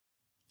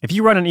If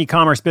you run an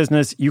e-commerce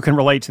business, you can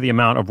relate to the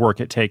amount of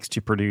work it takes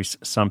to produce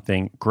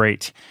something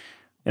great.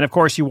 And of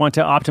course, you want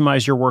to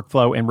optimize your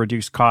workflow and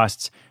reduce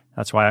costs.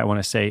 That's why I want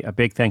to say a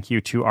big thank you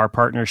to our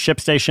partner,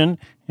 ShipStation,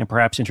 and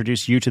perhaps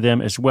introduce you to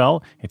them as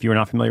well. If you are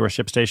not familiar with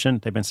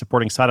ShipStation, they've been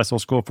supporting Side Hustle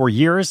School for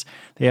years.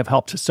 They have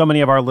helped so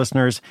many of our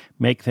listeners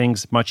make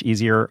things much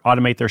easier,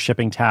 automate their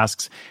shipping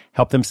tasks,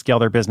 help them scale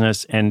their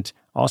business, and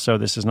also,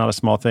 this is not a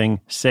small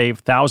thing, save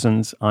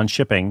thousands on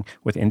shipping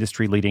with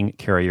industry-leading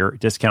carrier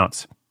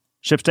discounts.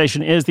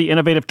 ShipStation is the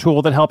innovative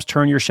tool that helps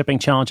turn your shipping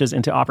challenges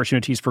into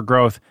opportunities for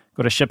growth.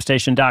 Go to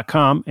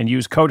ShipStation.com and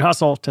use code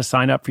HUSTLE to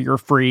sign up for your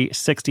free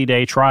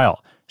 60-day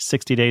trial.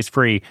 60 days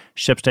free.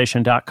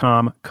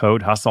 ShipStation.com,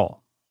 code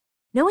HUSTLE.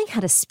 Knowing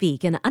how to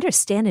speak and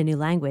understand a new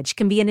language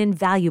can be an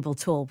invaluable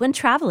tool when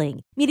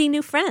traveling, meeting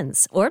new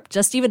friends, or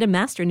just even to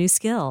master a new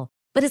skill.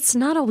 But it's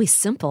not always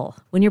simple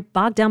when you're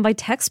bogged down by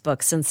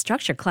textbooks and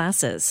structured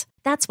classes.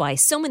 That's why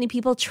so many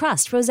people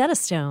trust Rosetta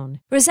Stone.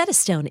 Rosetta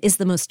Stone is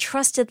the most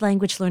trusted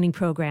language learning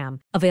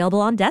program,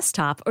 available on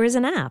desktop or as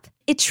an app.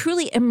 It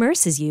truly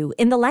immerses you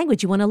in the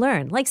language you want to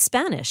learn, like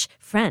Spanish,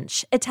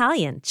 French,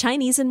 Italian,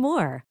 Chinese, and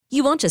more.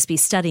 You won't just be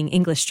studying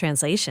English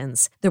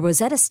translations. The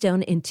Rosetta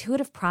Stone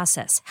intuitive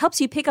process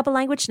helps you pick up a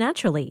language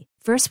naturally,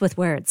 first with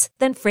words,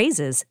 then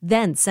phrases,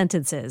 then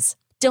sentences.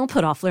 Don't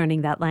put off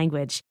learning that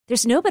language.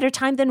 There's no better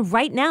time than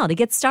right now to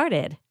get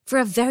started. For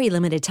a very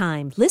limited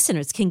time,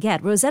 listeners can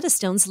get Rosetta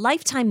Stone's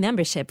lifetime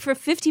membership for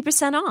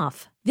 50%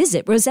 off.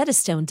 Visit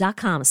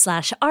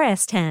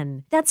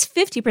rosettastone.com/rs10. That's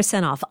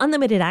 50% off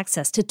unlimited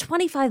access to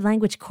 25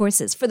 language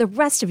courses for the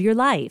rest of your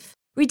life.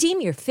 Redeem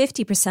your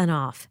 50%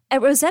 off at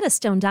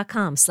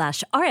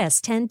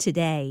rosettastone.com/rs10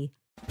 today.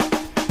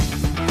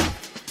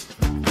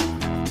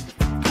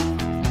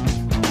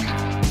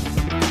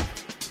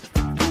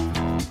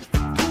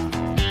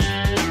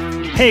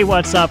 Hey,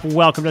 what's up?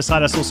 Welcome to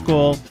Side Hustle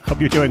School.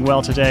 Hope you're doing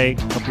well today.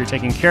 Hope you're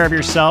taking care of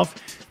yourself.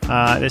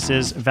 This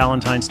is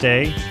Valentine's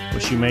Day,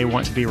 which you may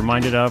want to be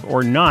reminded of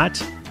or not,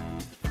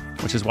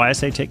 which is why I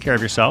say take care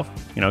of yourself.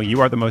 You know,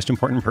 you are the most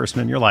important person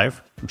in your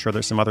life. I'm sure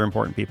there's some other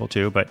important people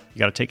too, but you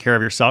got to take care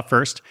of yourself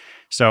first.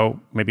 So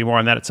maybe more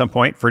on that at some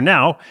point. For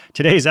now,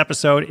 today's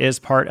episode is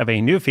part of a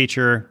new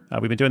feature.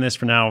 We've been doing this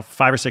for now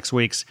 5 or 6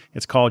 weeks.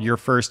 It's called Your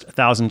First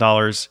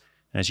 $1,000.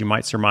 As you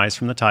might surmise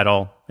from the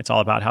title, it's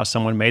all about how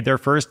someone made their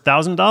first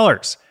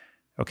 $1,000.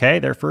 Okay,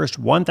 their first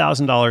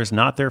 $1,000,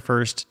 not their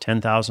first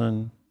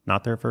 $10,000,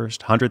 not their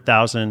first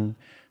 $100,000.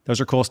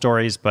 Those are cool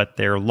stories, but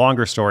they're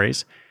longer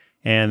stories,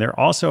 and they're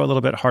also a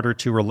little bit harder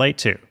to relate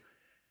to.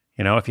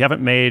 You know, if you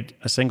haven't made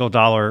a single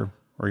dollar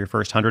or your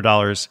first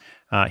 $100,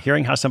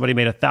 hearing how somebody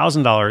made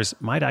 $1,000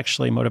 might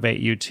actually motivate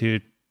you to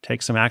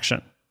take some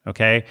action.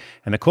 Okay.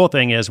 And the cool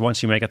thing is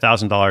once you make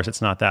 $1,000,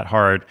 it's not that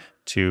hard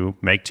to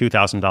make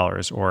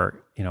 $2,000 or,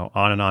 you know,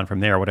 on and on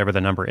from there, whatever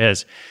the number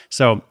is.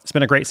 So it's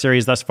been a great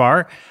series thus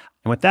far.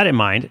 And with that in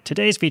mind,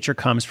 today's feature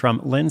comes from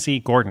Lindsay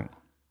Gordon.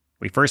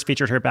 We first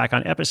featured her back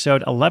on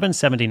episode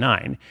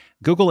 1179,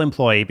 Google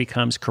Employee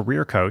Becomes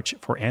Career Coach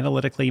for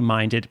Analytically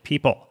Minded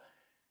People.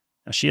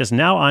 Now, she is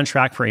now on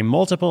track for a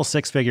multiple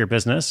six-figure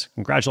business.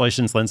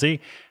 Congratulations,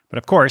 Lindsay. But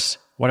of course,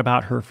 what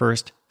about her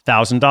first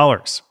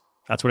 $1,000?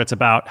 That's what it's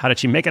about. How did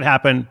she make it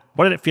happen?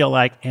 What did it feel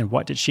like? And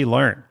what did she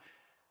learn?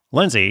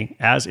 Lindsay,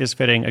 as is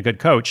fitting a good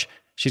coach,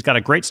 she's got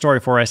a great story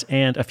for us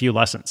and a few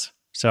lessons.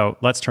 So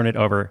let's turn it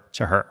over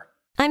to her.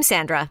 I'm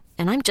Sandra,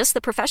 and I'm just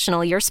the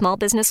professional your small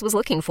business was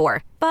looking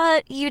for.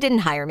 But you didn't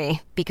hire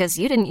me because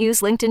you didn't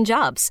use LinkedIn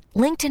Jobs.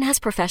 LinkedIn has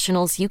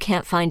professionals you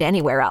can't find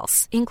anywhere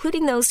else,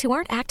 including those who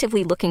aren't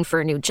actively looking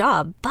for a new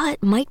job,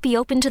 but might be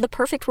open to the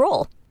perfect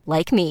role,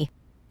 like me.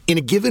 In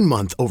a given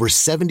month, over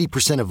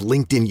 70% of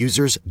LinkedIn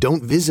users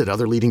don't visit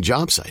other leading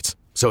job sites.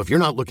 So if you're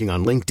not looking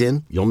on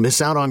LinkedIn, you'll miss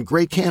out on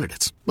great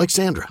candidates like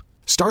Sandra.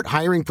 Start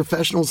hiring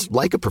professionals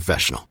like a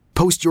professional.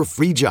 Post your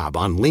free job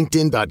on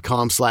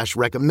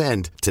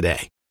linkedin.com/recommend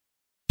today.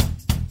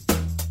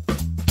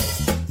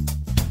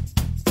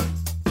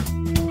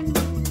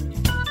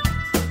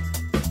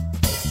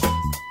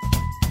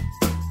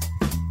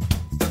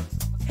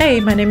 Hey,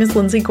 my name is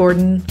Lindsay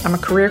Gordon. I'm a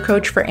career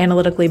coach for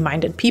analytically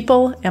minded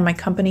people, and my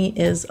company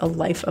is A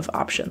Life of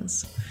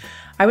Options.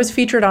 I was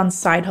featured on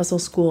Side Hustle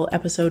School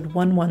episode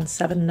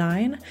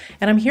 1179,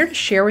 and I'm here to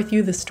share with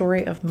you the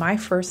story of my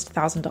first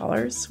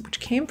 $1,000, which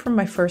came from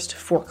my first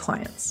 4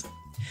 clients.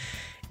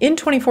 In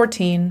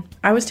 2014,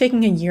 I was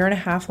taking a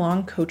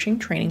 1.5-year-long coaching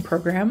training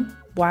program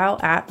while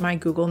at my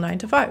Google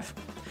 9-to-5.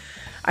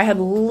 I had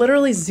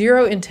literally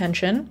zero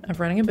intention of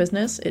running a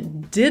business.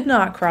 It did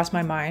not cross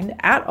my mind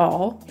at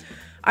all.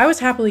 I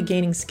was happily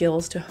gaining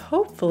skills to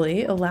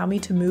hopefully allow me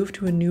to move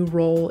to a new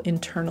role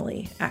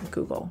internally at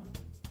Google.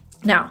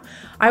 Now,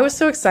 I was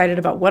so excited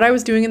about what I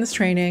was doing in this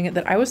training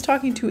that I was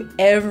talking to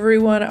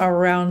everyone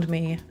around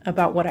me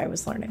about what I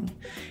was learning.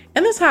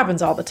 And this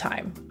happens all the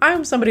time.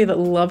 I'm somebody that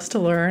loves to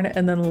learn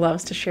and then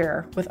loves to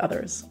share with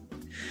others.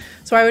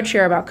 So I would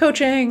share about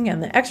coaching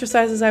and the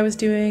exercises I was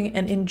doing,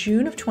 and in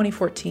June of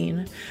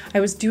 2014, I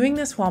was doing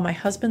this while my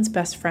husband's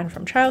best friend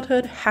from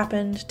childhood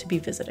happened to be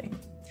visiting.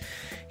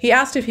 He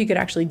asked if he could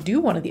actually do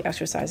one of the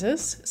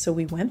exercises, so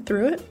we went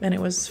through it, and it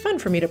was fun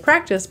for me to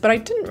practice, but I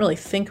didn't really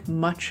think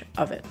much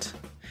of it.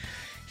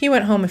 He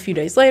went home a few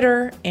days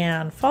later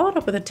and followed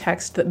up with a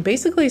text that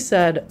basically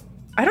said,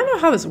 "I don't know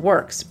how this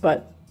works,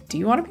 but do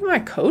you want to be my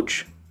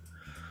coach?"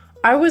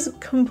 I was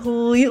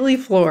completely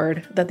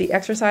floored that the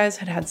exercise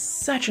had had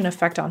such an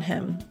effect on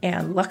him,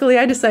 and luckily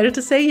I decided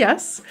to say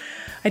yes.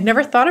 I'd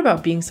never thought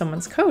about being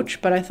someone's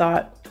coach, but I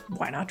thought,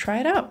 why not try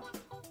it out?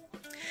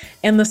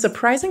 And the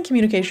surprising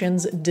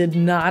communications did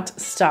not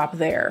stop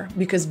there,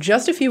 because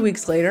just a few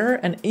weeks later,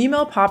 an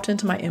email popped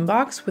into my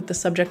inbox with the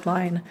subject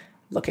line,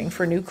 "Looking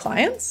for new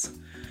clients?"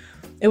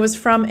 It was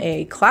from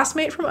a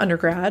classmate from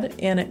undergrad,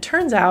 and it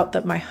turns out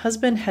that my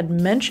husband had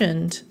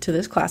mentioned to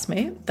this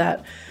classmate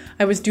that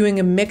I was doing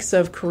a mix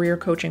of career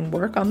coaching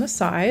work on the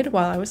side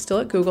while I was still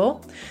at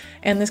Google,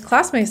 and this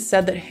classmate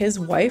said that his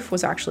wife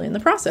was actually in the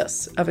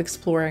process of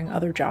exploring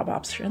other job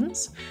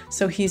options.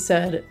 So he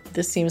said,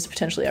 "This seems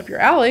potentially up your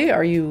alley.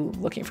 Are you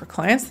looking for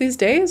clients these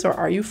days, or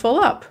are you full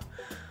up?"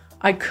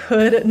 I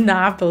could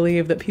not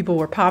believe that people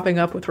were popping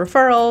up with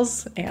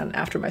referrals, and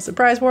after my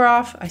surprise wore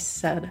off, I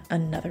said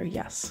another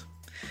yes.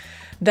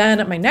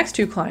 Then my next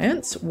two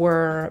clients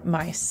were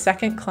my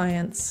second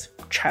client's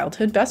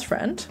childhood best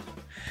friend,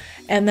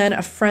 and then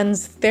a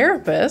friend's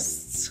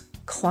therapist's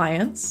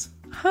client's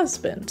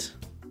husband.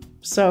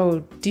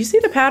 So do you see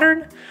the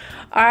pattern?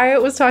 I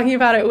was talking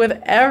about it with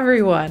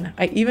everyone.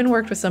 I even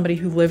worked with somebody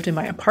who lived in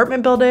my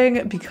apartment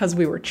building because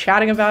we were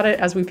chatting about it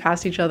as we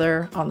passed each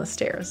other on the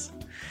stairs.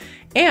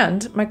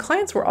 And my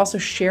clients were also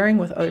sharing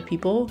with other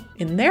people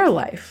in their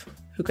life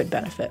who could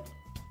benefit.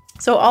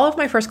 So all of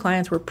my first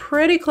clients were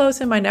pretty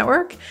close in my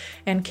network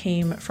and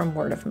came from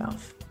word of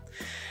mouth.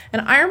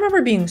 And I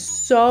remember being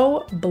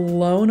so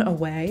blown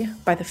away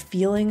by the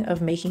feeling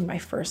of making my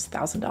first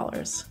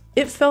 $1,000.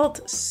 It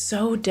felt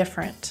so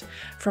different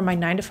from my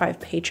 9-to-5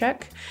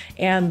 paycheck.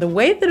 And the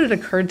way that it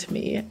occurred to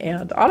me,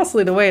 and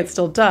honestly the way it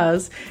still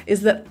does,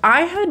 is that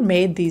I had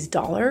made these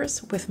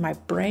dollars with my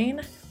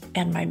brain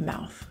and my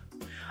mouth.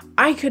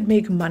 I could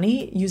make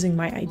money using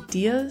my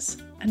ideas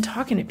and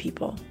talking to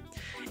people.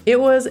 It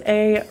was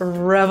a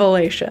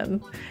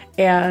revelation,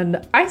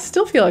 and I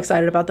still feel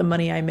excited about the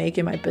money I make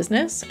in my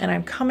business, and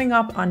I'm coming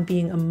up on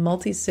being a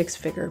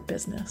multi-six-figure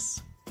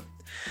business.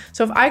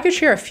 So if I could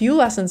share a few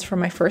lessons from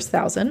my first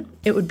 1,000,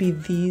 it would be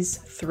these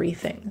 3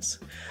 things.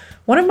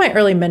 One of my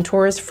early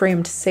mentors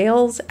framed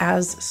sales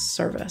as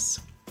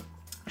service.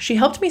 She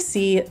helped me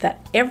see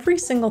that every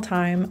single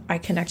time I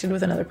connected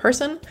with another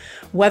person,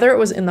 whether it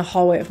was in the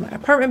hallway of my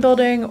apartment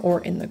building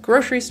or in the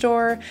grocery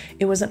store,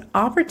 it was an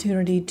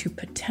opportunity to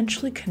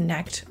potentially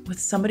connect with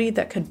somebody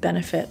that could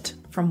benefit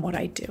from what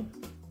I do.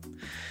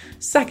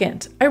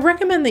 Second, I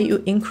recommend that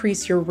you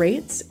increase your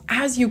rates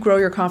as you grow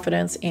your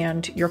confidence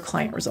and your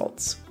client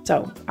results.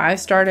 So I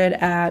started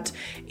at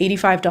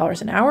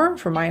 $85 an hour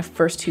for my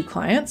first 2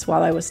 clients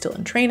while I was still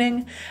in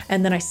training,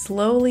 and then I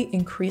slowly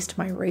increased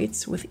my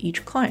rates with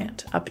each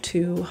client up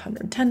to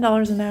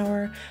 $110 an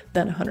hour,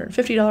 then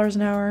 $150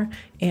 an hour,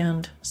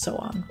 and so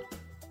on.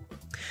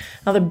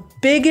 Now, the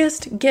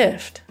biggest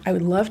gift I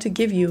would love to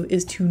give you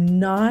is to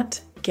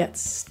not get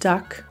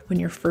stuck when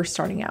you're first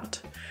starting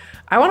out.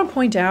 I want to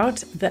point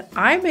out that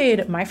I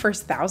made my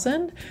first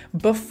 1,000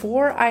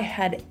 before I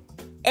had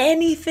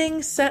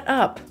anything set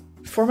up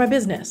for my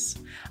business.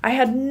 I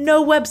had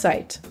no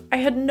website. I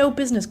had no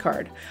business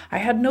card. I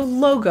had no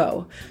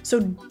logo. So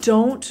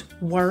don't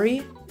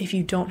worry if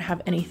you don't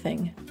have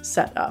anything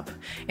set up.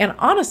 And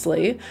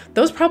honestly,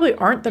 those probably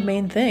aren't the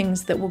main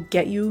things that will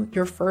get you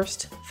your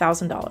first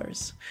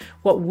 $1,000.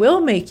 What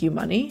will make you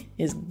money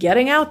is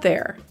getting out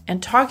there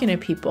and talking to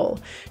people,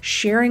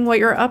 sharing what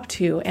you're up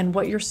to and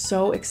what you're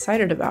so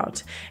excited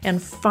about,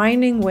 and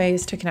finding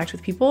ways to connect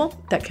with people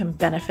that can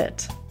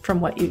benefit from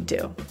what you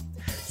do.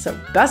 So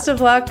best of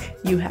luck.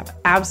 You have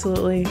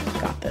absolutely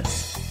got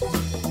this.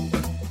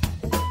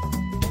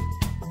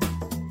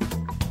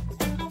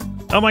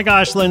 Oh my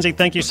gosh, Lindsay,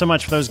 thank you so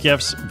much for those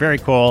gifts. Very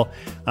cool,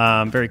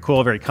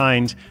 very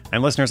kind.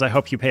 And listeners, I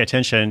hope you pay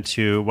attention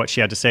to what she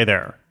had to say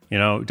there. You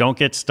know, don't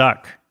get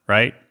stuck,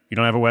 right? You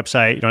don't have a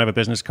website, you don't have a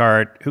business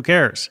card. Who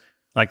cares?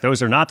 Like,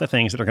 those are not the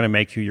things that are going to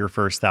make you your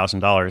first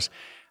 $1,000.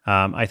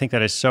 I think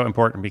that is so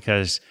important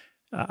because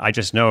I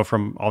just know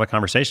from all the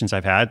conversations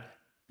I've had,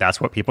 that's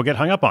what people get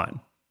hung up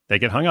on. They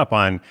get hung up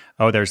on,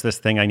 oh, there's this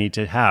thing I need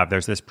to have.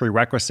 There's this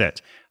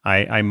prerequisite.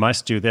 I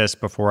must do this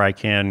before I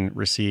can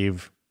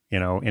receive, you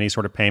know, any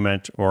sort of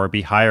payment or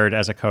be hired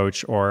as a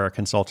coach or a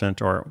consultant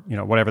or, you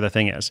know, whatever the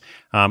thing is.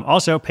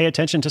 Also, pay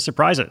attention to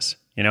surprises,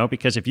 you know,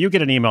 because if you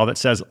get an email that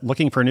says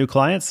looking for new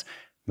clients,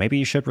 maybe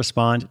you should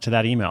respond to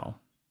that email.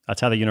 That's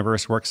how the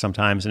universe works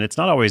sometimes. And it's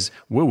not always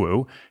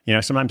woo-woo. You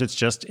know, sometimes it's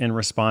just in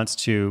response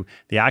to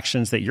the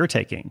actions that you're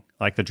taking,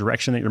 like the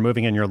direction that you're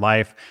moving in your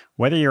life,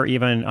 whether you're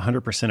even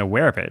 100%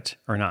 aware of it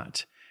or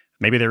not.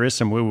 Maybe there is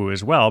some woo-woo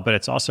as well, but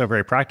it's also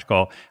very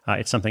practical.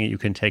 It's something that you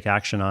can take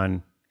action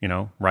on, you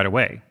know, right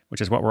away,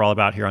 which is what we're all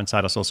about here on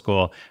Side Hustle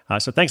School.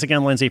 So thanks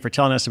again, Lindsay, for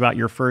telling us about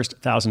your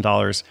first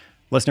 $1,000.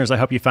 Listeners, I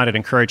hope you found it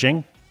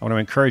encouraging. I want to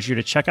encourage you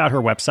to check out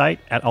her website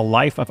at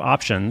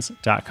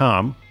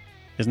alifeofoptions.com.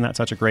 Isn't that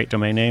such a great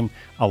domain name?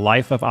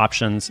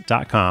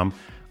 alifeofoptions.com.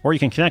 Or you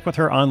can connect with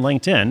her on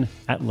LinkedIn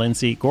at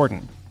Lindsay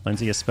Gordon.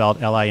 Lindsay is spelled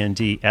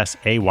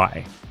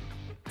Lindsay.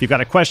 If you've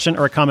got a question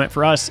or a comment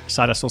for us,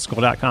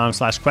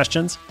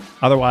 sidehustleschool.com/questions.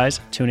 Otherwise,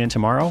 tune in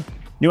tomorrow.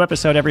 New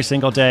episode every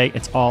single day.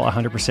 It's all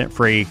 100%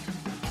 free.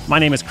 My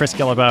name is Chris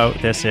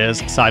Guillebeau. This is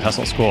Side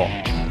Hustle School.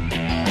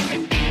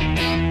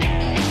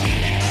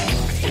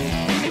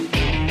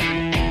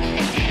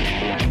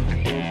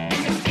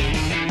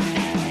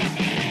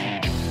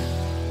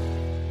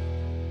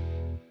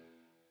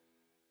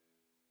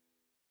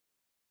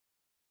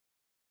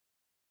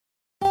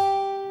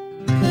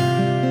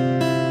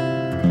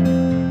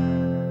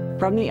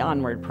 From the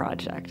Onward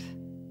Project.